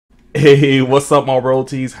Hey, what's up, my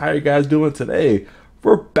royalties? How you guys doing today?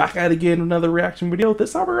 We're back at it again with another reaction video.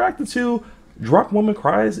 This time we're reacting to drunk woman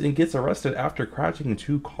cries and gets arrested after crashing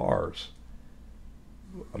into cars.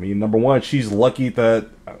 I mean, number one, she's lucky that...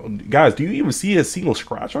 Guys, do you even see a single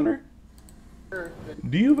scratch on her?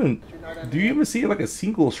 Do you even see like a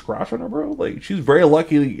single scratch on her, bro? Like, she's very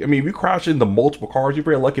lucky. I mean, if you crash into multiple cars, you're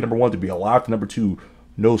very lucky, number one, to be alive, number two,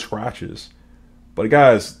 no scratches. But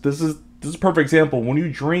guys, this is a perfect example. When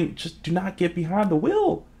you drink, just do not get behind the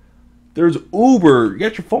wheel. There's Uber. You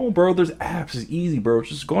got your phone, bro. There's apps. It's easy, bro.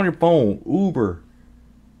 Just go on your phone. Uber.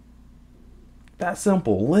 That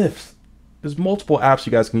simple. Lyft. There's multiple apps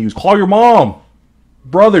you guys can use. Call your mom,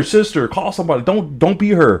 brother, sister. Call somebody. Don't be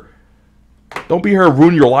her. Don't be her.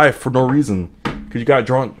 Ruin your life for no reason because you got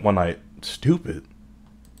drunk one night. Stupid.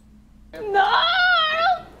 No,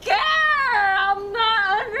 I don't care. I'm not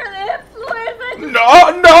under the influence. No,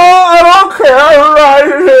 I don't care.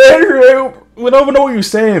 We don't even know what you're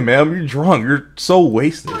saying, man. You're drunk. You're so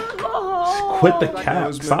wasted. Quit the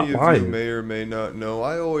cap. Stop lying. You may or may not know,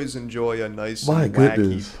 I always enjoy a nice and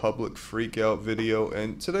wacky public freakout video,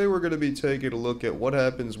 and today we're going to be taking a look at what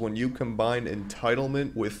happens when you combine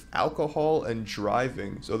entitlement with alcohol and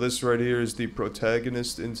driving. So this right here is the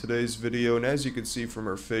protagonist in today's video, and as you can see from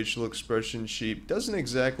her facial expression, she doesn't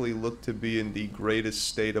exactly look to be in the greatest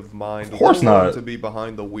state of mind. Of course not. To be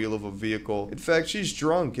behind the wheel of a vehicle. In fact, she's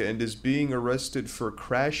drunk and is being arrested for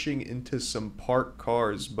crashing into some parked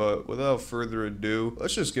cars, but without further ado,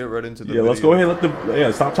 let's just get right into the video. Let's go ahead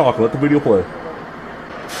and stop talking. Let the video play.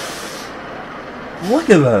 Look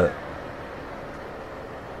at that.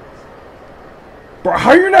 Bro,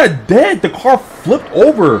 how you're not dead? The car flipped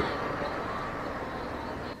over.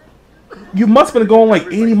 You must have been going like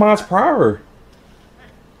 80 miles per hour.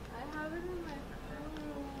 I have it in my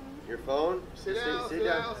phone. Your phone? Sit down.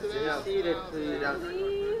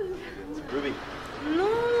 Ruby.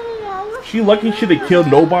 No. She lucky she didn't kill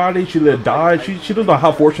nobody. She didn't die. She doesn't know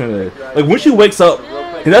how fortunate it is. Like when she wakes up,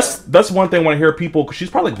 and that's one thing when I hear people, because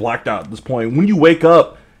she's probably blacked out at this point. When you wake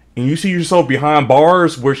up and you see yourself behind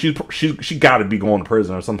bars, where she got to be going to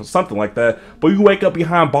prison or something like that. But you wake up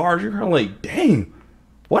behind bars, you're kind of like, dang,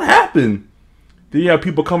 what happened? Then you have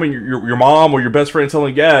people coming, your mom or your best friend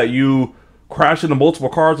telling, yeah, you crashed into multiple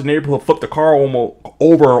cars in the neighborhood, flipped the car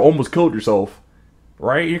over, almost killed yourself.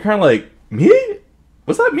 Right? You're kind of like, me?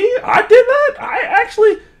 Was that me? I did that? I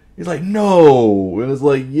actually... He's like, no. And it's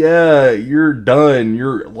like, yeah, you're done.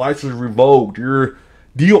 Your license revoked. Your...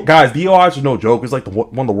 Guys, DUIs are no joke. It's like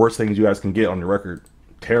one of the worst things you guys can get on your record.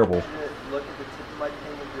 Terrible. Look at the tip of my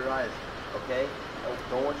pen with your eyes, okay?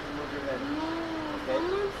 Don't want you to move your head.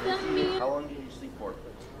 Okay? Send me. How long did you sleep for?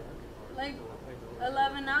 Like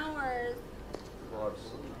 11 hours. Well,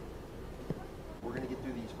 we're going to get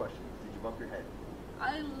through these questions. Did you bump your head?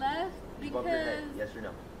 I left because... Yes or no?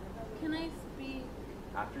 Can I speak?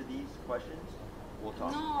 After these questions, we'll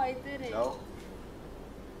talk. No, I didn't. No?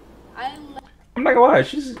 I left. I'm not gonna lie,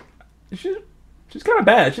 she's kind of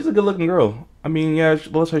bad. She's a good looking girl. I mean, yeah,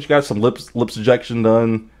 let's say she got some lips injection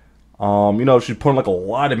done. You know, she's putting like a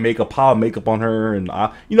lot of makeup, pile of makeup on her, and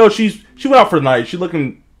you know, she went out for the night. She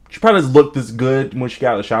probably doesn't look this good when she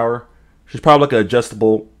got out of the shower. She's probably like an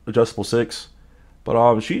adjustable 6,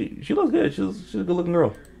 but she looks good. She's a good looking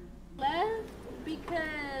girl. Left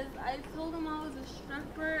because I told them I was a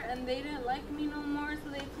stripper and they didn't like me no more, so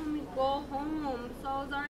they told me go home. So I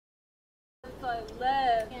was already, so I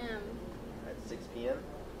left him. At 6 p.m.?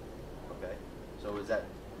 Okay. So was that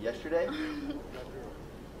yesterday?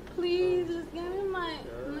 Please, just give me my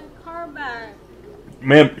car back.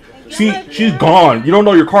 Man, she's gone. You don't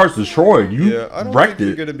know your car's destroyed. You I don't wrecked think it.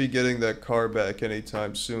 You're gonna be getting that car back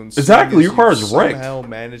anytime soon. Exactly, your car is wrecked. Somehow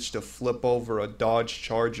managed to flip over a Dodge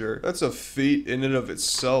Charger. That's a feat in and of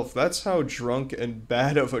itself. That's how drunk and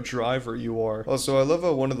bad of a driver you are. Also, I love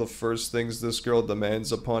how one of the first things this girl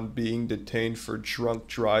demands upon being detained for drunk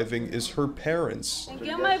driving is her parents. And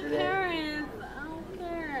get my parents. I don't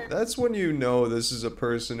care. That's when you know this is a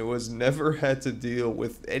person who has never had to deal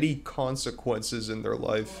with any consequences in their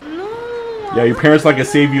life. No. Yeah, your parents not gonna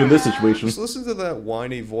save you in this situation. Just listen to that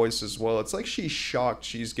whiny voice as well. It's like she's shocked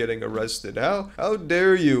she's getting arrested. How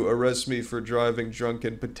dare you arrest me for driving drunk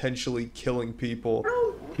and potentially killing people?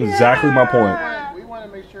 Exactly my point. We want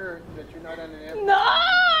to make sure that you're not under the influence. No,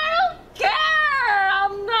 I don't care.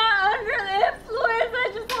 I'm not under the influence.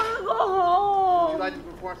 I just want to go home. Would you like to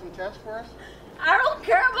perform some tests for us? I don't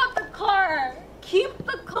care about the car. Keep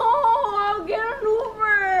the car. I'll get an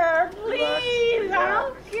Uber. Please. I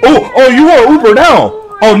don't care. Oh, you want an Uber now?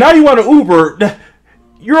 Oh, now you want an Uber?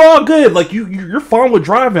 you're all good. Like you're fine with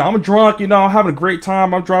driving. I'm drunk, you know, having a great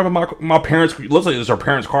time. I'm driving my parents. Looks like it's our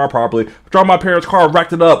parents' car probably. I'm driving my parents' car,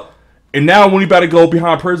 wrecked it up, and now when you about to go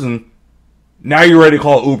behind prison, now you're ready to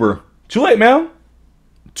call Uber. Too late, man.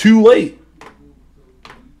 Too late.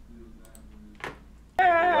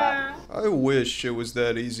 I wish it was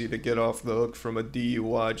that easy to get off the hook from a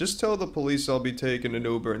DUI. Just tell the police I'll be taking an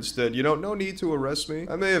Uber instead. You know, no need to arrest me.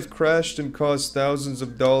 I may have crashed and caused thousands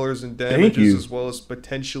of dollars in damages as well as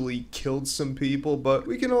potentially killed some people, but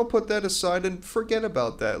we can all put that aside and forget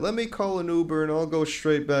about that. Let me call an Uber and I'll go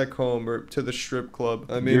straight back home or to the strip club.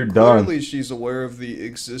 I mean, clearly she's aware of the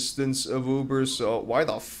existence of Uber, so why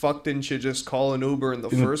the fuck didn't you just call an Uber in the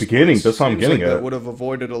first place? That's what I'm getting at. That would have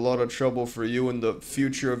avoided a lot of trouble for you in the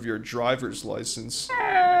future of your driver's license.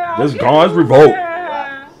 This gone, it's revoked.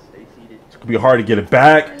 It's gonna be hard to get it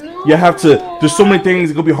back. You have to. There's so many things.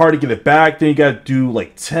 It's gonna be hard to get it back. Then you gotta do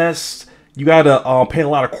like tests. You gotta pay a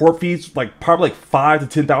lot of court fees, like probably like $5,000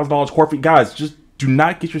 to $10,000 court fee. Guys, just do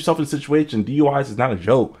not get yourself in a situation. DUIs is not a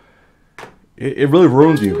joke. It really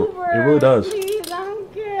ruins you. It really does. Please, I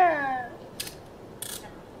don't care.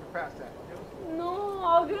 No,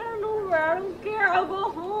 I'll get an Uber. I don't care. I'll go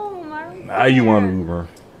home. I don't care. Now you want an Uber.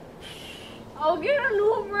 I'll get an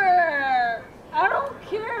Uber. I don't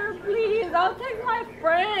care, please. I'll take my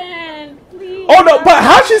friend, please. Oh no, but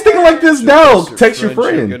how's she thinking like this now? Text your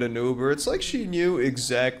friend. Get an Uber. It's like she knew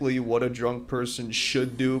exactly what a drunk person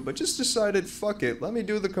should do, but just decided, fuck it, let me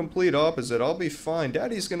do the complete opposite. I'll be fine.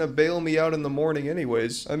 Daddy's gonna bail me out in the morning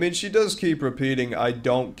anyways. I mean, she does keep repeating, I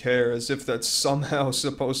don't care, as if that's somehow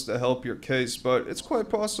supposed to help your case, but it's quite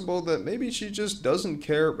possible that maybe she just doesn't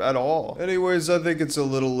care at all. Anyways, I think it's a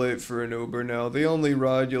little late for an Uber now. The only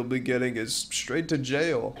ride you'll be getting is straight to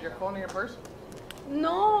jail. Your phone in your purse?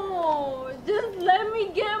 No, just let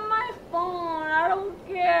me get my phone. I don't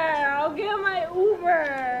care. I'll get my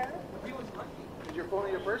Uber. Is your phone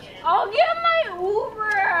in your purse? I'll get my Uber,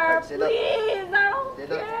 Right, stand up. please. I don't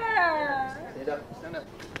Stand up. care. Stand up. Stand up.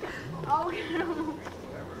 I'll get an Uber.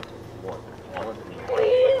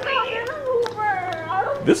 Please, I'll get an Uber. I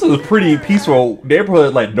don't This is a pretty peaceful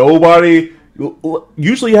neighborhood. Like nobody.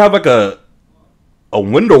 Usually you have like a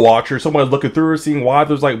window watcher, somebody looking through her, seeing why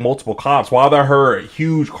there's like multiple cops, why there her a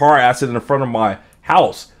huge car accident in front of my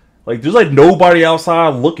house. Like there's like nobody outside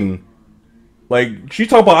looking. Like she's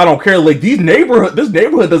talking about I don't care. Like this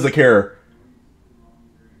neighborhood doesn't care.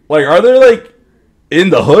 Like are they like in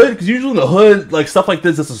the hood? Because usually in the hood, like stuff like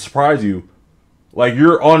this doesn't surprise you. Like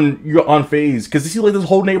you're unfazed because you see like this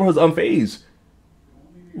whole neighborhood's unfazed.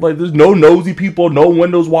 Like there's no nosy people, no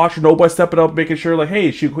windows washer, nobody stepping up making sure like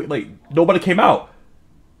hey she like nobody came out.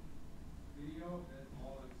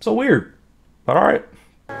 So weird, but all right.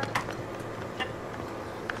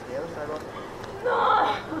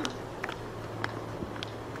 No.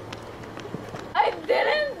 I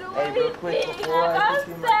didn't do Hey, real quick, anything. before I got I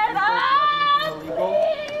see my set up. papers, you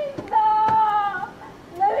Please, no.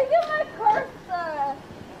 Let me get my car set.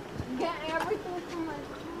 Get everything from my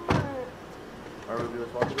car. Alright, Ruby,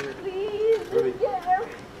 let's walk over here. Please, Ruby. just get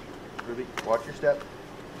everything. Ruby, watch your step.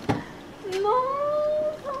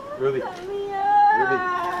 No, someone Ruby. set me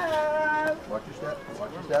up. Watch your step.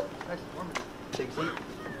 Watch your step. Take a seat.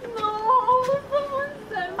 No, someone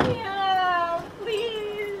set me up.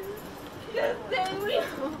 Please, just take me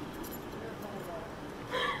home.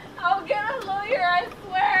 I'll get a lawyer, I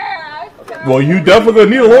swear. I swear. Well, you definitely gonna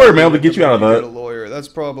need a lawyer, man, to get you out of Get a that. lawyer. That's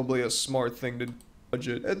probably a smart thing to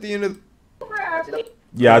budget. At the end of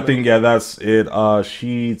Yeah, I think that's it.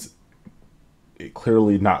 She's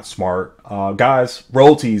clearly not smart. Guys,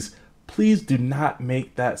 royalties, please do not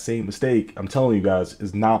make that same mistake. I'm telling you guys,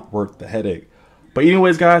 it's not worth the headache. But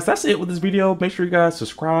anyways, guys, that's it with this video. Make sure you guys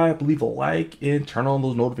subscribe, leave a like, and turn on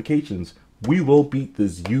those notifications. We will beat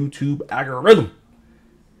this YouTube algorithm.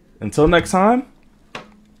 Until next time,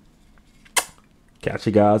 catch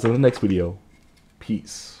you guys in the next video.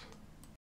 Peace.